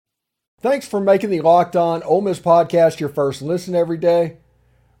Thanks for making the Locked On Ole Miss podcast your first listen every day.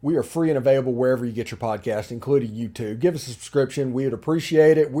 We are free and available wherever you get your podcast, including YouTube. Give us a subscription. We would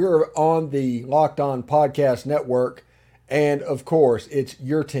appreciate it. We're on the Locked On Podcast Network. And, of course, it's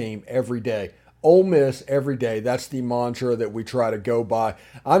your team every day. Ole Miss every day. That's the mantra that we try to go by.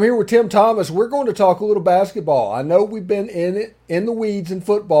 I'm here with Tim Thomas. We're going to talk a little basketball. I know we've been in the weeds in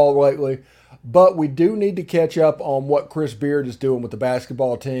football lately, but we do need to catch up on what Chris Beard is doing with the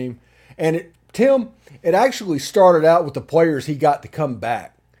basketball team. And, Tim, it actually started out with the players he got to come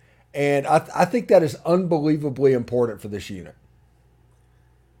back. And I think that is unbelievably important for this unit.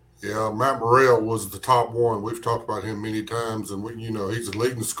 Yeah, Matt Morrell was the top one. We've talked about him many times, and he's a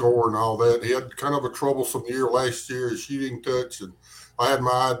leading scorer and all that. He had kind of a troublesome year last year, his shooting touch, and I had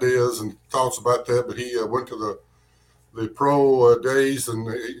my ideas and thoughts about that. But he went to the pro days, and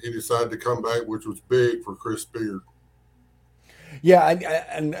he decided to come back, which was big for Chris Beard. Yeah,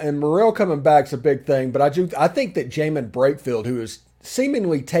 and Morrell coming back is a big thing, but I think that Jamin Brakefield, who is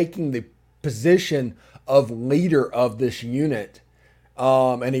seemingly taking the position of leader of this unit,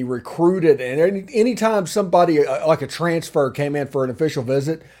 and he recruited, and anytime somebody like a transfer came in for an official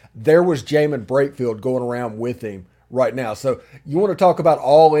visit, there was Jamin Brakefield going around with him right now. So you want to talk about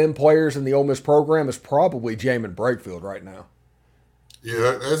all-in players in the Ole Miss program, is probably Jamin Brakefield right now.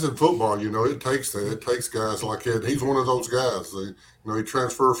 Yeah, as in football, it takes that. It takes guys like that. He's one of those guys. He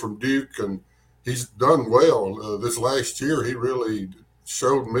transferred from Duke, and he's done well. This last year, he really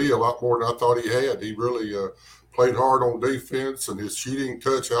showed me a lot more than I thought he had. He really played hard on defense, and his shooting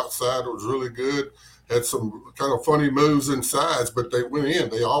touch outside was really good. Had some kind of funny moves inside, but they went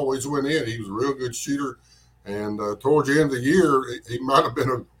in. They always went in. He was a real good shooter. And towards the end of the year, he might have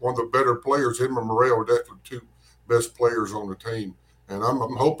been one of the better players. Him and Morrell were definitely two best players on the team. And I'm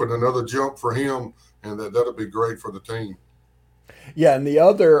hoping another jump for him, and that'll be great for the team. Yeah, and the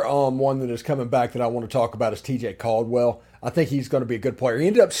other one that is coming back that I want to talk about is TJ Caldwell. I think he's going to be a good player. He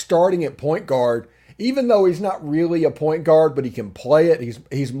ended up starting at point guard, even though he's not really a point guard, but he can play it.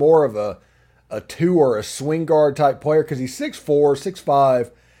 He's more of a two or a swing guard type player because he's 6'4",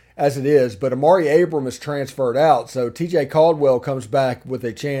 6'5", as it is. But Amari Abram is transferred out, so TJ Caldwell comes back with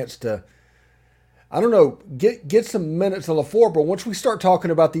a chance to, I don't know, get some minutes on the floor. But once we start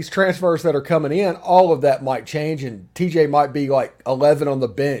talking about these transfers that are coming in, all of that might change, and TJ might be like 11 on the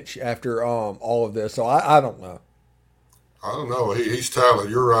bench after all of this. So I don't know. I don't know. He's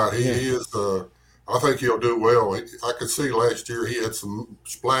talented. You're right. He is. I think he'll do well. I could see last year he had some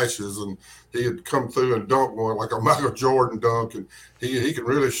splashes, and he had come through and dunked one like a Michael Jordan dunk, and he can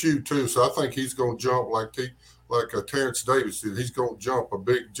really shoot too. So I think he's going to jump like Terrence Davis did. He's going to jump a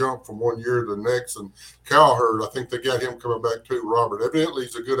big jump from one year to the next. And Cowherd, I think they got him coming back too, Robert. Evidently,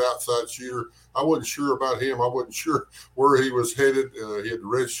 he's a good outside shooter. I wasn't sure about him. I wasn't sure where he was headed. He had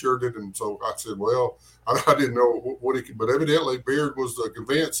redshirted, and so I said, well, I didn't know what he could. But evidently, Beard was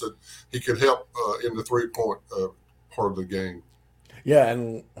convinced that he could help in the three-point part of the game. Yeah,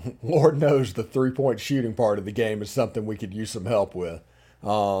 and Lord knows the three-point shooting part of the game is something we could use some help with.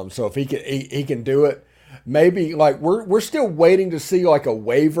 So if he can do it. Maybe like we're still waiting to see like a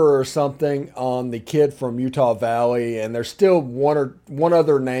waiver or something on the kid from Utah Valley, and there's still one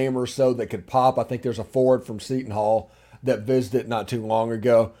other name or so that could pop. I think there's a forward from Seton Hall that visited not too long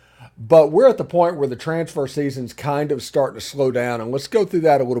ago. But we're at the point where the transfer season's kind of starting to slow down, and let's go through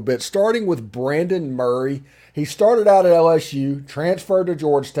that a little bit. Starting with Brandon Murray. He started out at LSU, transferred to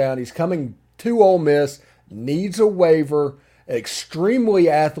Georgetown. He's coming to Ole Miss, needs a waiver, extremely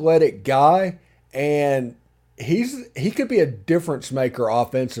athletic guy. And he could be a difference maker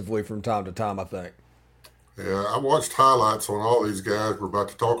offensively from time to time, I think. Yeah, I watched highlights on all these guys we're about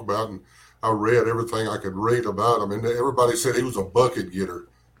to talk about, and I read everything I could read about him. And everybody said he was a bucket getter.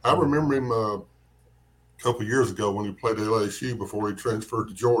 I remember him a couple years ago when he played at LSU before he transferred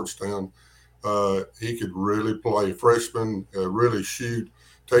to Georgetown. He could really play. Freshman, really shoot,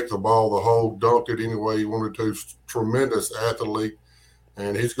 take the ball, the hole, dunk it any way he wanted to. Tremendous athlete.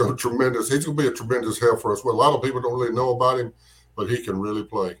 And he's going to be a tremendous help for us. Well, a lot of people don't really know about him, but he can really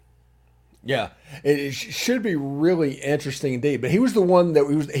play. Yeah, it should be really interesting indeed. But he was the one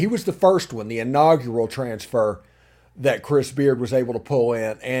he was the first one, the inaugural transfer that Chris Beard was able to pull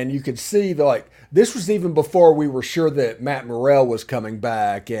in. And you could see this was even before we were sure that Matt Morrell was coming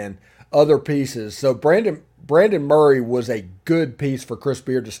back and other pieces. So Brandon Murray was a good piece for Chris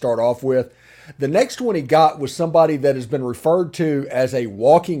Beard to start off with. The next one he got was somebody that has been referred to as a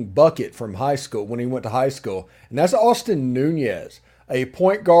walking bucket from high school when he went to high school, and that's Austin Nunez, a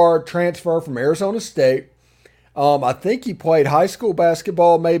point guard transfer from Arizona State. I think he played high school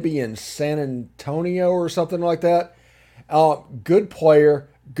basketball maybe in San Antonio or something like that. Good player,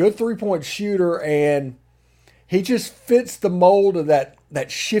 good 3-point shooter, and he just fits the mold of that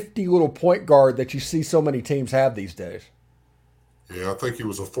shifty little point guard that you see so many teams have these days. Yeah, I think he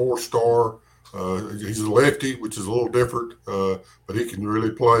was a 4-star. He's a lefty, which is a little different, but he can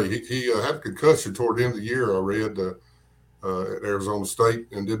really play. He had a concussion toward the end of the year, I read, at Arizona State,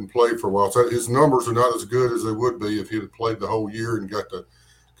 and didn't play for a while. So his numbers are not as good as they would be if he had played the whole year and got to,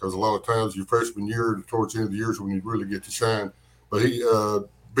 because a lot of times your freshman year, towards the end of the year, is when you really get to shine. But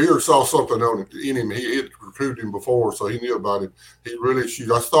Beard saw something in him. He had recruited him before, so he knew about it. He really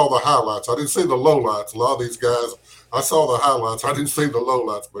shoots. I saw the highlights. I didn't see the lowlights. A lot of these guys, I saw the highlights. I didn't see the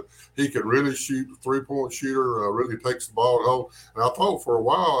lowlights, but he can really shoot. 3-point shooter, really takes the ball at home. And I thought for a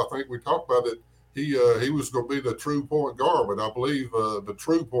while, I think we talked about it, he was going to be the true point guard, but I believe the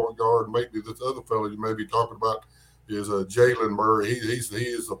true point guard, maybe this other fellow you may be talking about, is Jalen Murray. He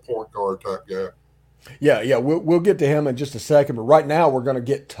is a point guard type guy. Yeah, we'll get to him in just a second, but right now we're going to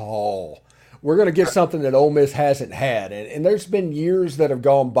get tall. We're going to get something that Ole Miss hasn't had, and there's been years that have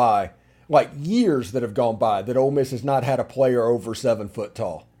gone by, that Ole Miss has not had a player over 7 foot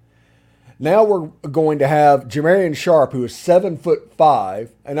tall. Now we're going to have Jamarian Sharp, who is 7'5",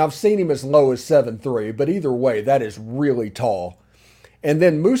 and I've seen him as low as 7'3", but either way, that is really tall. And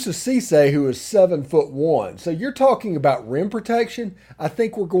then Musa Cisse, who is 7'1". So you're talking about rim protection. I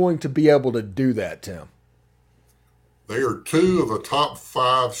think we're going to be able to do that, Tim. They are 2 of the top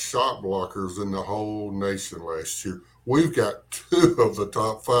 5 shot blockers in the whole nation last year. We've got 2 of the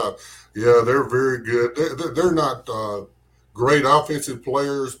top 5. Yeah, they're very good. They're not great offensive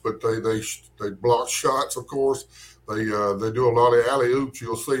players, but they block shots, of course. They do a lot of alley-oops.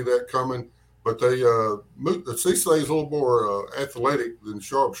 You'll see that coming. But Cisse is a little more athletic than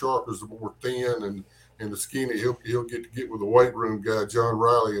Sharp. Sharp is more thin and the skinny. He'll get with the weight room guy, John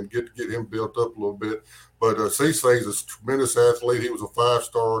Riley, and get him built up a little bit. But Cisse is a tremendous athlete. He was a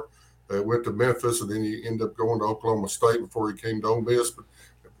 5-star. Went to Memphis, and then he ended up going to Oklahoma State before he came to Ole Miss. But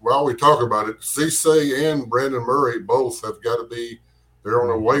while we talk about it, Cisse and Brandon Murray both have got to be – they're on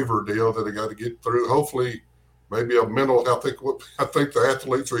a waiver deal that they got to get through. Hopefully – maybe a mental. I think the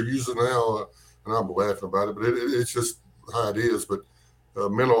athletes are using now, and I'm laughing about it, but it's just how it is. But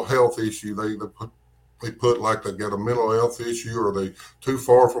mental health issue, they put like they got a mental health issue, or they too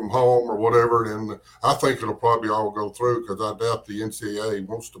far from home, or whatever. And I think it'll probably all go through, because I doubt the NCAA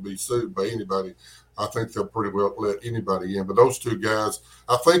wants to be sued by anybody. I think they'll pretty well let anybody in. But those 2 guys,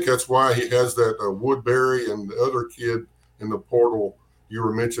 I think that's why he has that Woodbury and the other kid in the portal you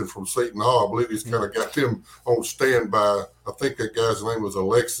were mentioned from Seton Hall. I believe he's kind of got them on standby. I think that guy's name was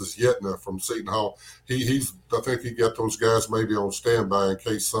Alexis Yetna from Seton Hall. I think he got those guys maybe on standby in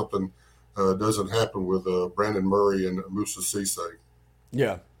case something doesn't happen with Brandon Murray and Musa Cisse.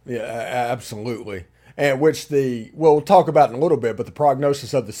 Yeah, absolutely. And we'll talk about in a little bit, but the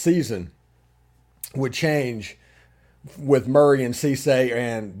prognosis of the season would change with Murray and Cisse,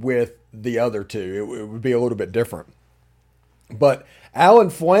 and with the other 2. It would be a little bit different. But Alan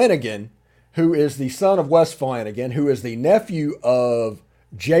Flanagan, who is the son of Wes Flanagan, who is the nephew of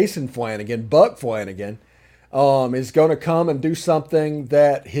Jason Flanagan, Buck Flanagan, is going to come and do something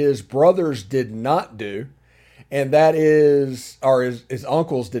that his brothers did not do. And that is, or his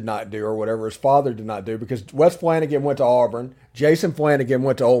uncles did not do, or whatever, his father did not do, because Wes Flanagan went to Auburn, Jason Flanagan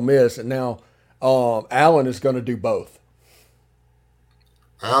went to Ole Miss, and now Alan is going to do both.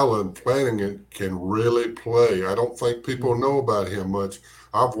 Alan Flanagan can really play. I don't think people know about him much.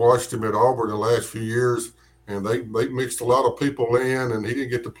 I've watched him at Auburn the last few years, and they mixed a lot of people in, and he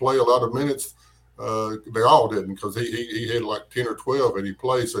didn't get to play a lot of minutes. They all didn't, because he had like 10 or 12 and he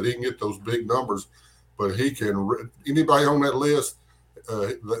played, so he didn't get those big numbers. But he can. Anybody on that list,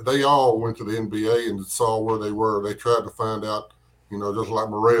 they all went to the NBA and saw where they were. They tried to find out, just like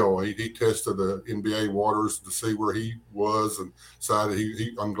Morrell, he tested the NBA waters to see where he was, and decided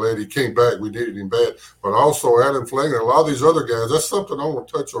I'm glad he came back. We needed him bad. But also Adam Flanagan, a lot of these other guys, that's something I want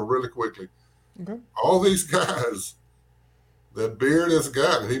to touch on really quickly. Okay. All these guys that Beard has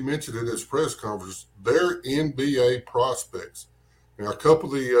gotten, he mentioned in his press conference, they're NBA prospects. Now, a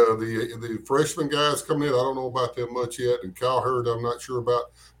couple of the freshman guys coming in, I don't know about them much yet, and Kyle Hurd I'm not sure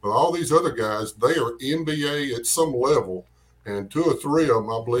about. But all these other guys, they are NBA at some level. And 2 or 3 of them,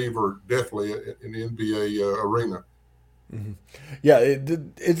 I believe, are definitely in the NBA arena. Mm-hmm. Yeah,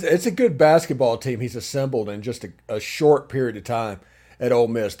 it's a good basketball team he's assembled in just a short period of time at Ole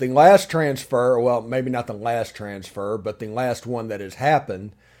Miss. The last transfer, well, maybe not the last transfer, but the last one that has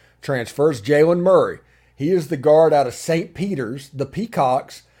happened, transfers Jalen Murray. He is the guard out of St. Peter's, the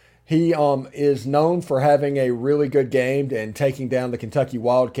Peacocks. He is known for having a really good game and taking down the Kentucky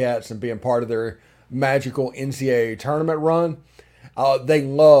Wildcats and being part of their magical NCAA tournament run. They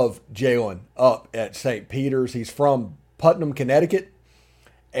love Jalen up at St. Peter's. He's from Putnam, Connecticut,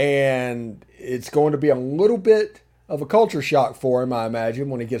 and it's going to be a little bit of a culture shock for him, I imagine,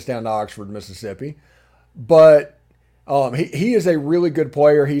 when he gets down to Oxford, Mississippi. But he is a really good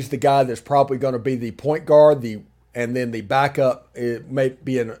player. He's the guy that's probably going to be the point guard, and then the backup it may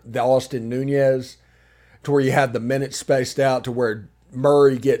be in the Austin Nunez, to where you have the minutes spaced out to where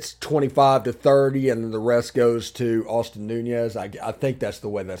Murray gets 25 to 30 and then the rest goes to Austin Nunez. I think that's the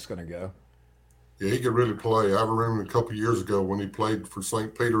way that's going to go. Yeah, he could really play. I remember a couple of years ago when he played for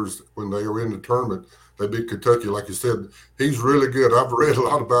St. Peter's when they were in the tournament. They beat Kentucky, like you said. He's really good. I've read a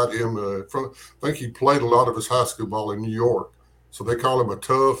lot about him. I think he played a lot of his high school ball in New York. So they call him a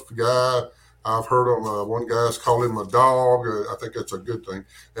tough guy. I've heard him, one guy's call him a dog. I think that's a good thing.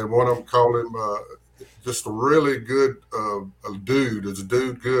 And one of them called him just a really good a dude. Is a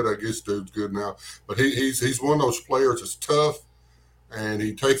dude good? I guess dude's good now. But he's one of those players that's tough, and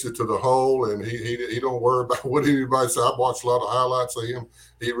he takes it to the hole, and he don't worry about what anybody says. I've watched a lot of highlights of him.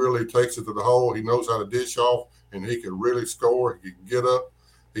 He really takes it to the hole. He knows how to dish off, and he can really score. He can get up.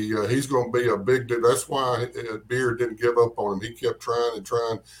 He's going to be a big dude. That's why Beard didn't give up on him. He kept trying and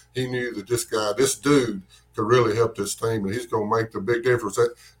trying. He knew that this dude, could really help this team, and he's going to make the big difference.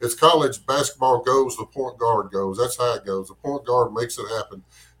 As college basketball goes, the point guard goes. That's how it goes. The point guard makes it happen.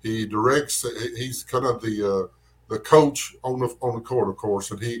 He directs. He's kind of the coach on the court, of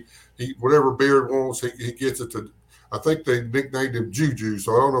course, and he whatever Beard wants, he gets it to. I think they nicknamed him Juju,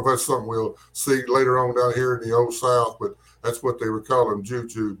 so I don't know if that's something we'll see later on down here in the Old South, but that's what they were calling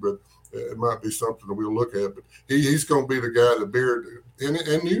Juju. But it might be something that we'll look at. But he's going to be the guy that Beard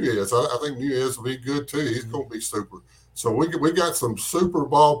and Nunez. I think Nunez will be good too. He's going to be super. So we got some super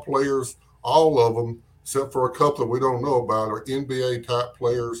ball players, all of them, except for a couple that we don't know about, are NBA type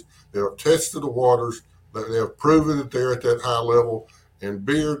players. They have tested the waters. They have proven that they're at that high level. And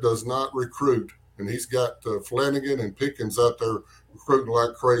Beard does not recruit. And he's got Flanagan and Pickens out there recruiting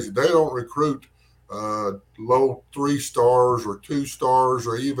like crazy. They don't recruit low 3 stars or 2 stars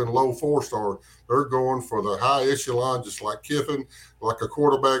or even low 4 stars. They're going for the high echelon, just like Kiffin, like a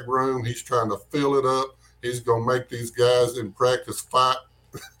quarterback room. He's trying to fill it up. He's going to make these guys in practice fight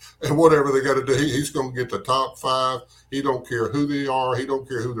and whatever they got to do. He's going to get the top 5. He don't care who they are. He don't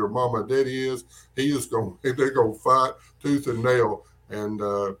care who their mama and daddy is. They're going to fight tooth and nail. And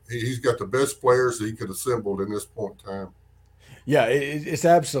he's got the best players that he could assemble in this point in time. Yeah, it's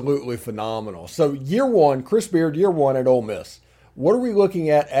absolutely phenomenal. So year one, Chris Beard, year one at Ole Miss. What are we looking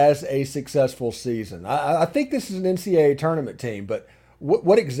at as a successful season? I think this is an NCAA tournament team, but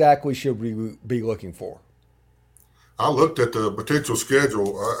what exactly should we be looking for? I looked at the potential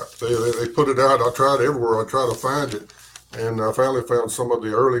schedule. They put it out. I tried everywhere. I tried to find it, and I finally found some of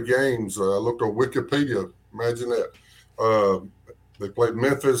the early games. I looked on Wikipedia. Imagine that. They played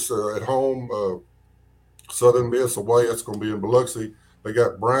Memphis at home. Southern Miss away. That's going to be in Biloxi. They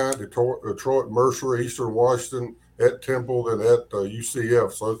got Bryant, Detroit, Mercer, Eastern Washington, at Temple, then at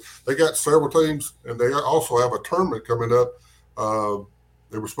UCF. So they got several teams, and they also have a tournament coming up.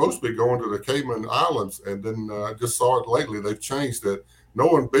 They were supposed to be going to the Cayman Islands, and then I just saw it lately. They've changed it.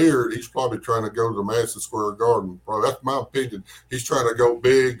 Knowing Beard, he's probably trying to go to the Madison Square Garden. Probably, that's my opinion. He's trying to go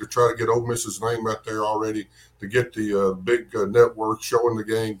big to try to get Ole Miss's name out there already, to get the big network showing the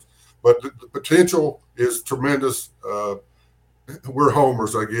games. But the potential is tremendous. We're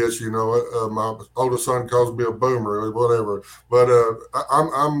homers, I guess. My oldest son calls me a boomer or whatever. But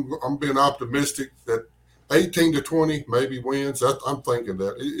I'm being optimistic that 18 to 20 maybe wins. I'm thinking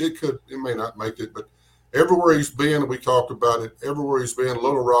that it may not make it, but everywhere he's been, we talked about it. Everywhere he's been,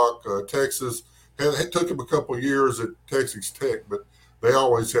 Little Rock, Texas, it took him a couple of years at Texas Tech, but they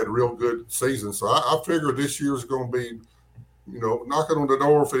always had real good seasons. So I figure this year is going to be, knocking on the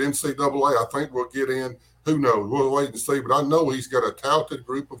door for the NCAA. I think we'll get in. Who knows? We'll wait and see. But I know he's got a talented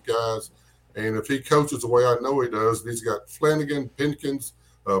group of guys, and if he coaches the way I know he does, and he's got Flanagan, Pinkins,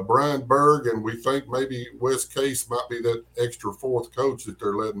 Brian Berg, and we think maybe Wes Case might be that extra 4th coach that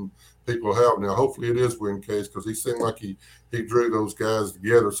they're letting people have now. Hopefully it is Wes Case, because he seemed like he drew those guys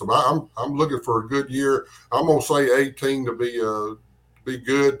together. So I'm looking for a good year. I'm gonna say 18 to be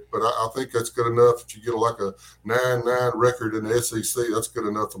good, but I think that's good enough. If you get like a 9-9 record in the SEC, that's good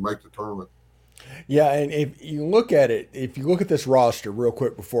enough to make the tournament. Yeah, and if you look at this roster real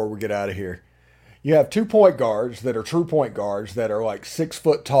quick before we get out of here, you have 2 point guards that are true point guards that are like 6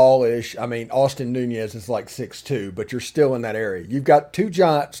 foot tall-ish. I mean, Austin Nunez is like 6'2", but you're still in that area. You've got 2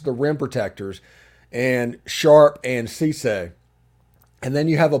 giants, the rim protectors, and Sharp and Cisse. And then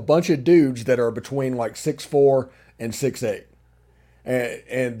you have a bunch of dudes that are between like 6'4" and 6'8".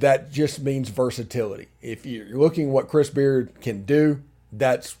 and that just means versatility. If you're looking what Chris Beard can do,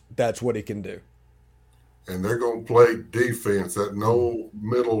 that's what he can do. And they're going to play defense, that no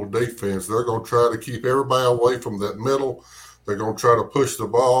middle defense. They're going to try to keep everybody away from that middle. They're going to try to push the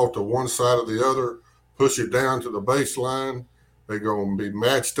ball to one side or the other, push it down to the baseline. They're going to be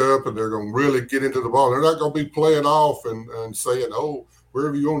matched up, and they're going to really get into the ball. They're not going to be playing off and saying, oh,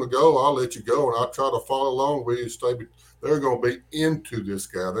 wherever you want to go, I'll let you go, and I'll try to follow along with you. They're going to be into this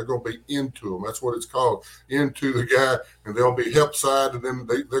guy. They're going to be into him. That's what it's called, into the guy, and they'll be help side, and then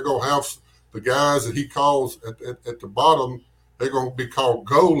they're going to have the guys that he calls at the bottom. They're going to be called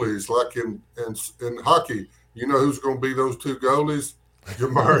goalies, like in hockey. You know who's going to be those two goalies?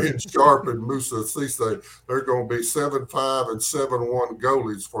 Jamarian Sharp and Musa Cisse. They're going to be 7-5 and 7-1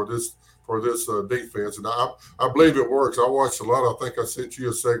 goalies for this defense, and I believe it works. I watched a lot. I think I sent you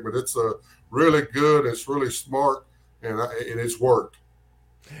a segment. It's really good. It's really smart, and it's worked.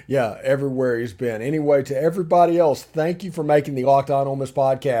 Yeah, everywhere he's been. Anyway, to everybody else, thank you for making the Locked On Ole Miss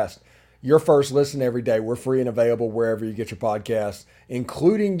podcast your first listen every day. We're free and available wherever you get your podcasts,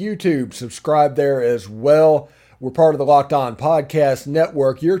 including YouTube. Subscribe there as well. We're part of the Locked On Podcast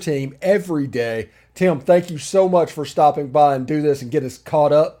Network, your team every day. Tim, thank you so much for stopping by and do this and get us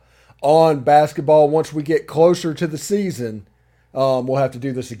caught up on basketball. Once we get closer to the season, we'll have to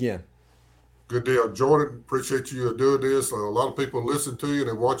do this again. Good deal. Jordan, appreciate you doing this. A lot of people listen to you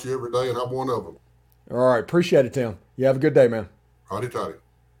and watch you every day, and I'm one of them. All right. Appreciate it, Tim. You have a good day, man. Howdy toddy.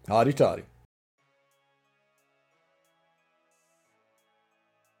 Hotty toddy.